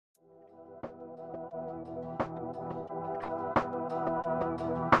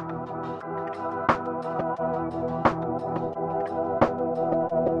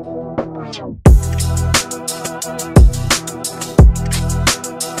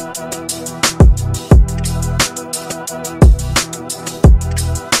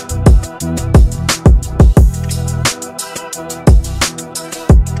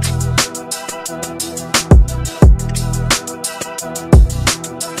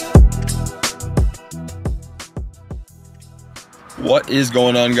What is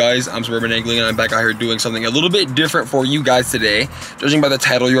going on, guys? I'm Suburban Angling and I'm back out here doing something a little bit different for you guys today. Judging by the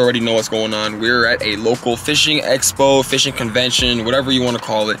title, you already know what's going on. We're at a local fishing expo, fishing convention, whatever you want to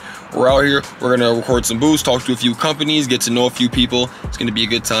call it. We're out here, we're gonna record some booths, talk to a few companies, get to know a few people. It's gonna be a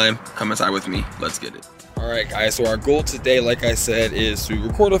good time. Come inside with me, let's get it. All right, guys, so our goal today, like I said, is to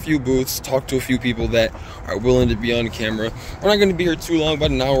record a few booths, talk to a few people that are willing to be on camera. We're not gonna be here too long, about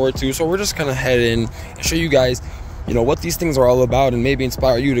an hour or two, so we're just gonna head in and show you guys, you know, what these things are all about, and maybe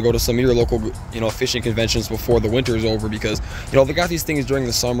inspire you to go to some of your local, you know, fishing conventions before the winter is over, because, you know, they got these things during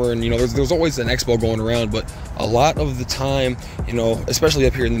the summer, and, you know, there's always an expo going around, but a lot of the time, you know, especially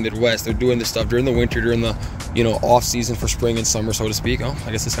up here in the Midwest, they're doing this stuff during the winter, during the, you know, off season for spring and summer, so to speak. Oh,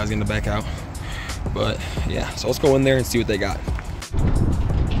 I guess this guy's gonna back out. But yeah, so let's go in there and see what they got.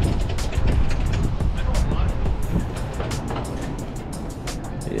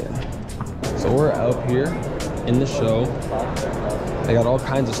 Yeah, so we're out here in the show. They got all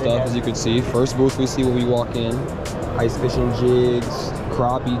kinds of stuff, as you can see. First booth we see when we walk in: ice fishing jigs,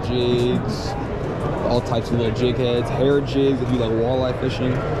 crappie jigs, all types of little jig heads, hair jigs if you like walleye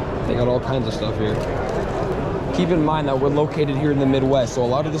fishing. They got all kinds of stuff here. Keep in mind that we're located here in the Midwest, so a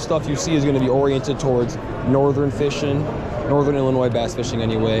lot of the stuff you see is going to be oriented towards northern fishing, northern Illinois bass fishing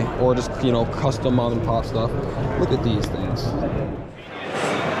anyway, or just, you know, custom mom and pop stuff. Look at these things.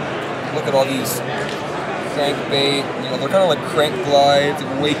 Look at all these crankbait, you know, they're kind of like crank glides,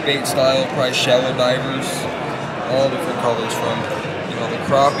 wake bait style, probably shallow divers, all different colors, from, you know, the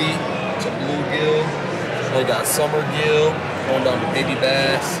crappie to bluegill. They got summer gill, going down to baby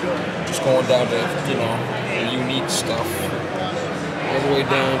bass, just going down to, you know, the unique stuff, all the way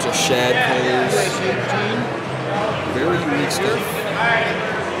down to shad colors. Very unique stuff.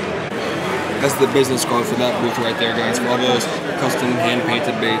 That's the business card for that booth right there, guys, for all those custom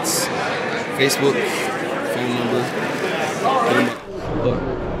hand-painted baits. Facebook, phone number.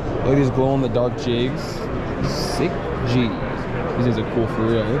 Look at these glow-in-the-dark jigs. Sick G. These things are cool for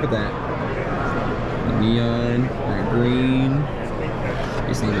real. Look at that. The neon, that green.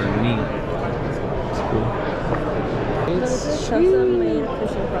 These things are neat. It's cool. This is custom-made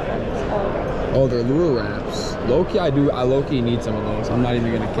fishing products. Oh, they're lure wraps. Low-key, I low-key need some of those. I'm not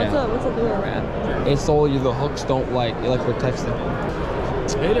even gonna cap. What's a lure wrap? It's so the hooks don't like, it like protects them.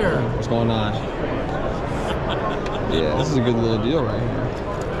 Hey there. What's going on? Yeah, this is a good little deal right here.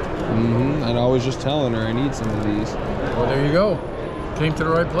 And I was just telling her I need some of these. Well, there you go. Came to the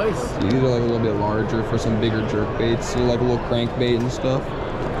right place. These are like a little bit larger for some bigger jerk baits. So like a little crankbait and stuff.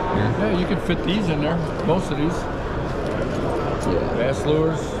 Here. Yeah, you can fit these in there. Most of these. Yeah. Bass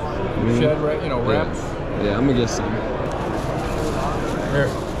lures, shed, you know, wraps. Yeah, I'm gonna get some. Here.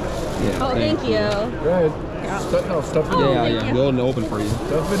 Yeah. Oh, thank you. Go ahead. Stuff it in. Yeah. They'll open for you.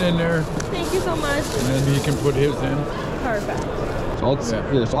 Stuff it in there. Thank you so much. And then you can put his in. Perfect. So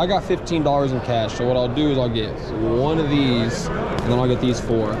here, so I got $15 in cash. So what I'll do is I'll get one of these, and then I'll get these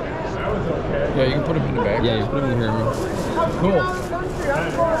 4. Yeah, you can put them in the bag. Yeah, you put them in here, man. Cool.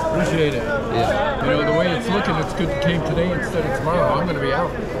 Appreciate it. Yeah. You know, the way it's looking, it's good it came today instead of tomorrow. I'm going to be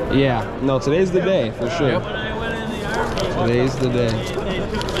out. Yeah. No, today's the day, for sure. Yep. Today's the day.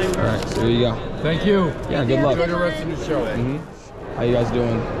 All right, so here you go. Thank you. Yeah, good luck. Enjoy the rest of the show. How you guys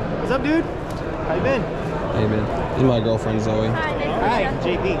doing? What's up, dude? How you been? Hey, man. This is my girlfriend, Zoe. Hi,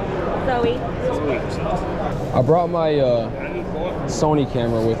 JP. Zoe. I brought my SONY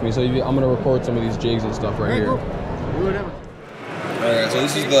camera with me, so I'm going to record some of these jigs and stuff right here. Cool. Do whatever. Alright, so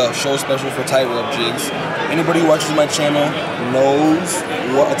this is the show special for tightrope jigs. Anybody who watches my channel knows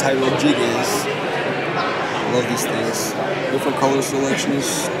what a tightrope jig is. I love these things. Different color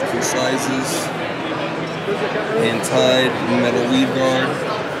selections, different sizes. Hand tied, metal weave guard.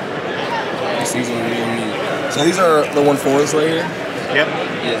 These things are real neat. So these are the 1/4s right here? Yep.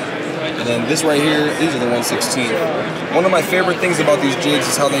 Yeah. And then this right here, these are the 1/16. One of my favorite things about these jigs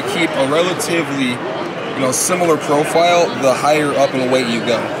is how they keep a relatively, you know, similar profile the higher up in weight you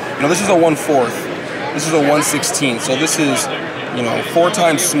go. You know, this is a 1/4. This is a 1/16. So this is, you know, 4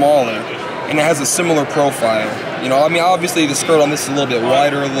 times smaller, and it has a similar profile. You know, I mean, obviously the skirt on this is a little bit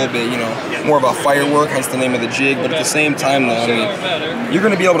wider, a little bit, you know, more of a firework, hence the name of the jig. But at the same time, though, I mean, you're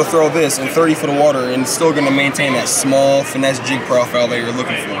going to be able to throw this in 30 foot of water and it's still going to maintain that small finesse jig profile that you're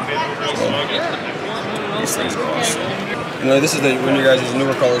looking for. So, these things are awesome. You know, this is one of your guys'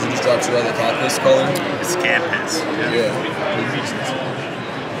 newer colors that just dropped to the campus color. It's campus. Yeah.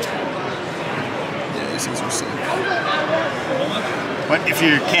 Yeah, these things are sick. What if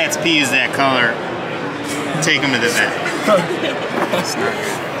your cat's pee is that color? Take them to the vet. That's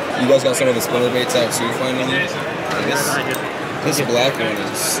nice. You guys got some of the spinner baits out too, finally? This black one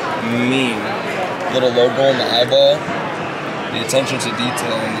is mean. Little logo on the eyeball. The attention to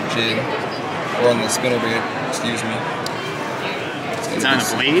detail on the jig, or on the spinnerbait, excuse me. It's on the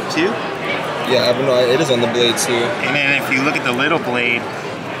blade too? Yeah, no, it is on the blade too. And then if you look at the little blade,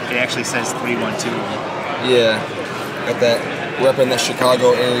 it actually says 312. Yeah, got that, repping that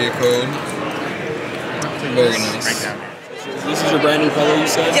Chicago area code. Very nice. Right down there. This is your brand new color, you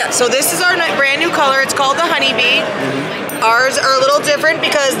said? Yeah, so this is our brand new color. It's called the Honeybee. Ours are a little different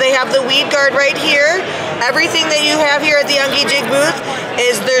because they have the weed guard right here. Everything that you have here at the Unky Jig booth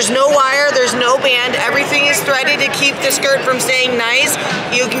is there's no wire, there's no band. Everything is threaded to keep the skirt from staying nice.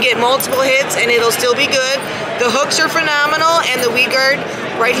 You can get multiple hits and it'll still be good. The hooks are phenomenal, and the weed guard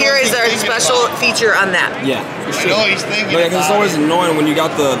right here is our special feature on that. Yeah, for sure. I know he's thinking. But yeah, because it's always annoying when you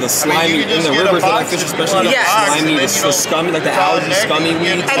got the slimy in the rivers that I fish, especially the slimy, the scummy, like the algae scummy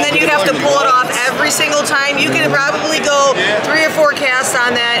weeds. And then you have to pull it off every single time. You can probably go 3 or 4 casts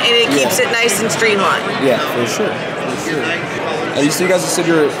on that, and it keeps it nice and streamlined. Yeah, for sure. And you guys said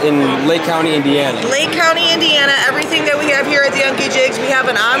you're in Lake County, Indiana. Lake County, Indiana. Everything that we have here at the Unky Jigs, we have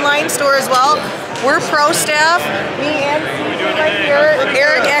an online store as well. We're pro staff. Me and Cecil right here.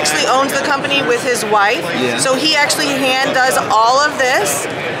 Eric actually owns the company with his wife, so he actually hand does all of this.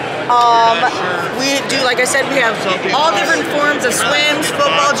 We do, like I said, we have all different forms of swims,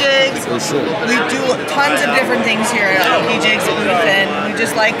 football jigs. For sure. We do tons of different things here at Unky Jigs booth, and we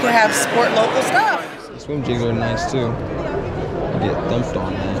just like to have support local stuff. Swim jigs are nice too. You get dumped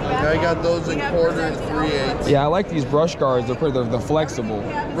on, man. I got those in quarter and 3/8. Yeah, I like these brush guards. They're flexible.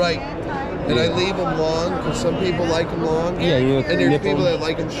 Right. And I leave them long because some people like them long. Yeah, and there's people that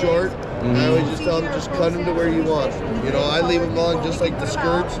like them short. I always just tell them, just cut them to where you want. You know, I leave them long just like the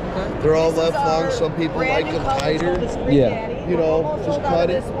skirts. They're all left long. Some people like them tighter. Yeah. You know, just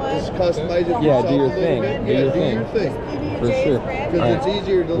cut it. Just customize it. Yeah, do your yourself a little thing. bit. Do Yeah, your do thing. your thing. For sure. Because it's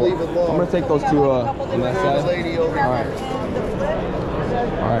easier to leave it long. I'm gonna take those two on that side. Lady over All right.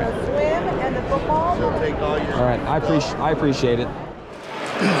 All right. She'll take all your. All right. I appreciate it.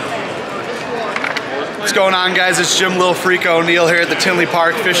 What's going on, guys? It's Jim Lil Freak O'Neill here at the Tinley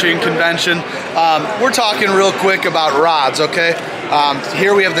Park Fishing Convention. We're talking real quick about rods, okay?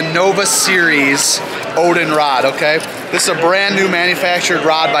 Here we have the Nova Series Odin rod, okay? This is a brand new manufactured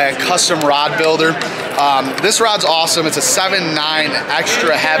rod by a custom rod builder. This rod's awesome. It's a 7.9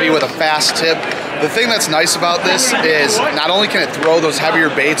 extra heavy with a fast tip. The thing that's nice about this is not only can it throw those heavier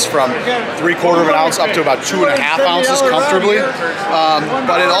baits from 3/4 of an ounce up to about 2.5 ounces comfortably,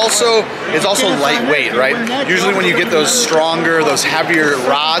 but it's also lightweight, right? Usually when you get those stronger, those heavier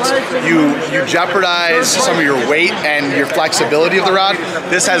rods, you jeopardize some of your weight and your flexibility of the rod.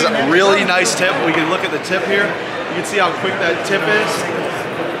 This has a really nice tip. We can look at the tip here. You can see how quick that tip is.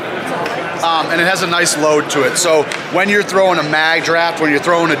 And it has a nice load to it. So when you're throwing a mag draft, when you're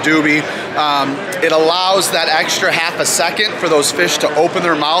throwing a doobie, it allows that extra half a second for those fish to open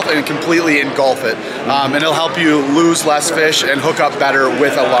their mouth and completely engulf it. And it'll help you lose less fish and hook up better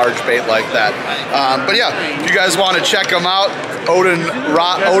with a large bait like that. But yeah, if you guys want to check them out,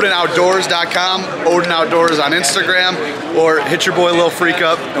 OdinOutdoors.com, Odin Outdoors on Instagram, or hit your boy Lil Freak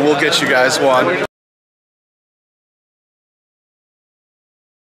up and we'll get you guys one.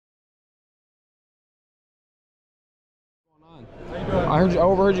 I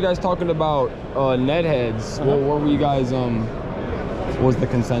overheard you guys talking about net heads. What were you guys? What was the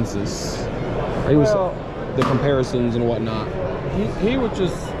consensus? Well, the comparisons and whatnot. he was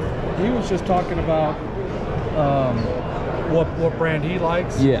just talking about what brand he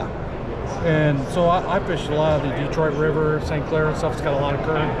likes. Yeah. And so I fished a lot of the Detroit River, St. Clair and stuff. It's got a lot of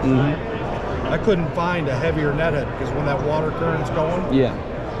current. I couldn't find a heavier net head because when that water current's going,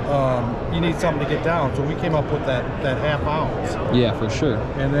 you need something to get down. So we came up with that half ounce. Yeah, for sure.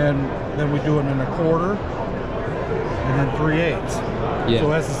 And then we do it in a quarter and then 3/8. Yeah.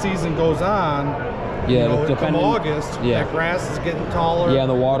 So as the season goes on, you know, come August, that grass is getting taller. Yeah,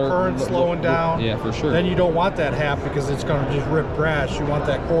 the water current's slowing down. Yeah, for sure. Then you don't want that half because it's going to just rip grass. You want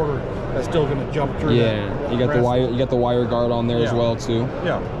that quarter that's still going to jump through. Yeah, you got the wire. You got the wire guard on there as well too.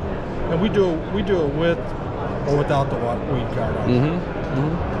 Yeah, and we do it with or without the weed guard on.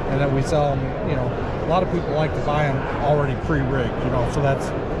 And then we sell them. You know, a lot of people like to buy them already pre-rigged. You know, so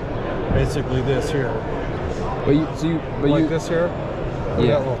that's basically this here. This here.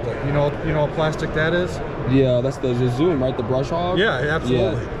 Yeah. You know what plastic that is? Yeah, that's the Zoom, right? The brush hog? Yeah,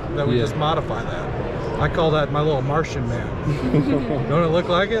 absolutely. That we just modify that. I call that my little Martian man. Don't it look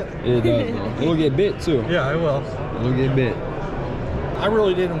like it? It does, man. It'll get bit too. Yeah, it will. It'll get bit. I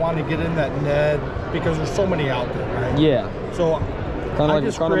really didn't want to get in that net because there's so many out there, right? Yeah. So I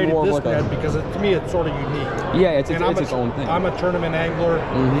just created this net because to me it's sort of unique. Yeah, it's And its own thing. I'm a tournament angler,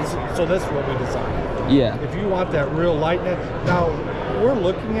 so this is what we designed. Yeah. If you want that real light net, now we're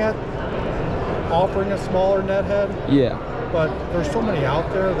looking at offering a smaller net head. Yeah. But there's so many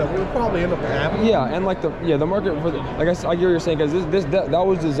out there that we'll probably end up having. Yeah, and like the market for like I get what you're saying, because that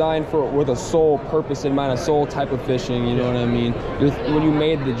was designed for with a sole purpose in mind, a sole type of fishing. You know what I mean? When you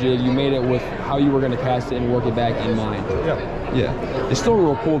made the jig, you made it with how you were going to cast it and work it back in mind. Yeah. Yeah. It's still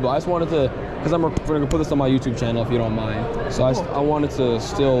real cool though. I just wanted to, because I'm going to put this on my YouTube channel if you don't mind. So I wanted to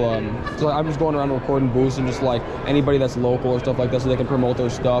still, so I'm just going around recording booths and just like anybody that's local or stuff like that, so they can promote their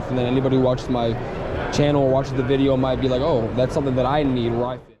stuff, and then anybody who watches my channel or watches the video might be like, oh, that's something that I need where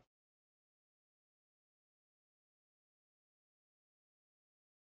I fit.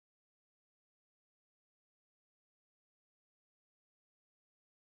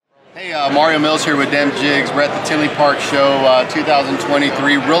 Hey, Mario Mills here with Dem Jigs. We're at the Tinley Park Show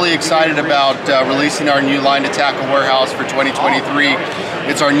 2023. Really excited about releasing our new line to Tackle Warehouse for 2023.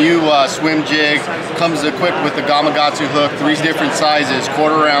 It's our new swim jig. Comes equipped with the Gamakatsu hook, 3 different sizes,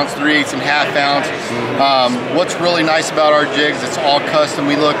 1/4 ounce, 3/8 and 1/2 ounce. What's really nice about our jigs, it's all custom.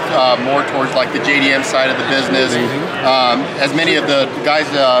 We look more towards like the JDM side of the business. As many of the guys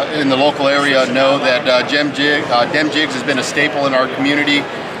in the local area know that Dem Jigs has been a staple in our community.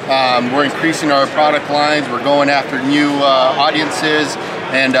 We're increasing our product lines. We're going after new audiences,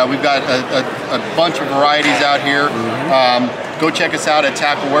 and we've got a bunch of varieties out here. Go check us out at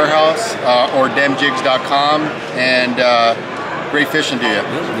Tackle Warehouse or demjigs.com, and great fishing to you.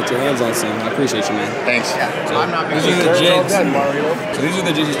 Yeah, get your hands on some. I appreciate you, man. Thanks. So these are the jigs. So these are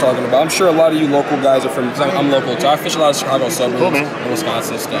the jigs he's talking about. I'm sure a lot of you local guys are from, I'm local too. I fish a lot of Chicago suburbs and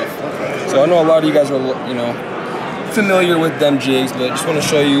Wisconsin stuff. So I know a lot of you guys are, you know, familiar with them jigs, but just want to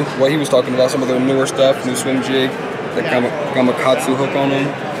show you what he was talking about, some of the newer stuff, new swim jig, the Gamakatsu hook on them.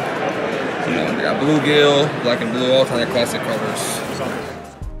 You know, they got bluegill, black and blue, all kind of classic colors.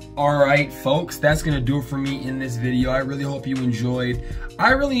 Alright folks, that's gonna do it for me in this video. I really hope you enjoyed.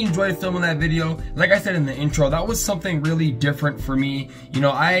 I really enjoyed filming that video. Like I said in the intro, that was something really different for me. You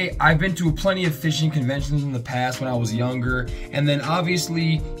know, I've been to plenty of fishing conventions in the past when I was younger, and then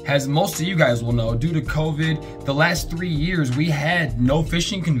obviously, as most of you guys will know, due to COVID, the last 3 years we had no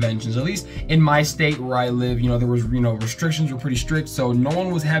fishing conventions. At least in my state where I live, you know, there was, you know, restrictions were pretty strict, so no one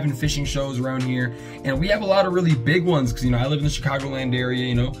was having fishing shows around here. And we have a lot of really big ones, because, you know, I live in the Chicagoland area,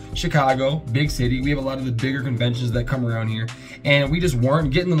 you know, Chicago, big city. We have a lot of the bigger conventions that come around here, and we just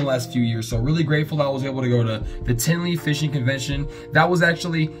weren't getting them the last few years. So really grateful that I was able to go to the Tinley Fishing Convention. That was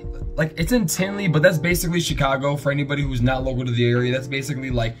actually, like, it's in Tinley, but that's basically Chicago for anybody who's not local to the area. That's basically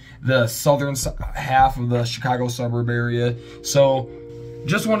like the southern half of the Chicago suburb area. So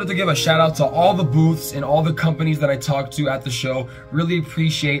just wanted to give a shout out to all the booths and all the companies that I talked to at the show. Really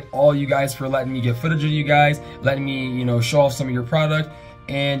appreciate all you guys for letting me get footage of you guys, letting me, you know, show off some of your product,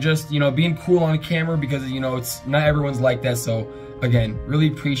 and just, you know, being cool on camera, because, you know, it's not everyone's like that. So again, really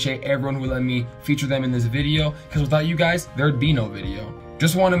appreciate everyone who let me feature them in this video, because without you guys, there'd be no video.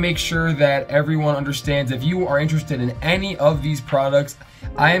 Just want to make sure that everyone understands, if you are interested in any of these products,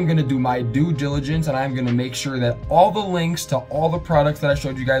 I am going to do my due diligence, and I'm going to make sure that all the links to all the products that I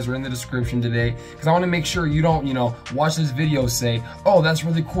showed you guys are in the description today, because I want to make sure you don't, you know, watch this video, say, oh, that's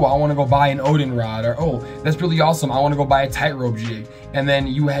really cool, I want to go buy an Odin rod, or oh, that's really awesome, I want to go buy a tightrope jig, and then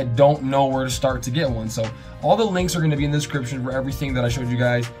you don't know where to start to get one. So all the links are going to be in the description for everything that I showed you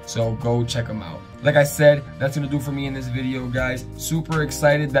guys, so go check them out. Like I said, that's going to do for me in this video, guys. Super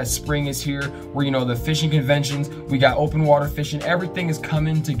excited that spring is here, where, you know, the fishing conventions, we got open water fishing, everything is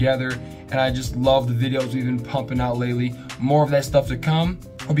coming together, and I just love the videos we've been pumping out lately. More of that stuff to come.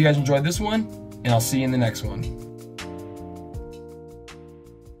 Hope you guys enjoyed this one, and I'll see you in the next one.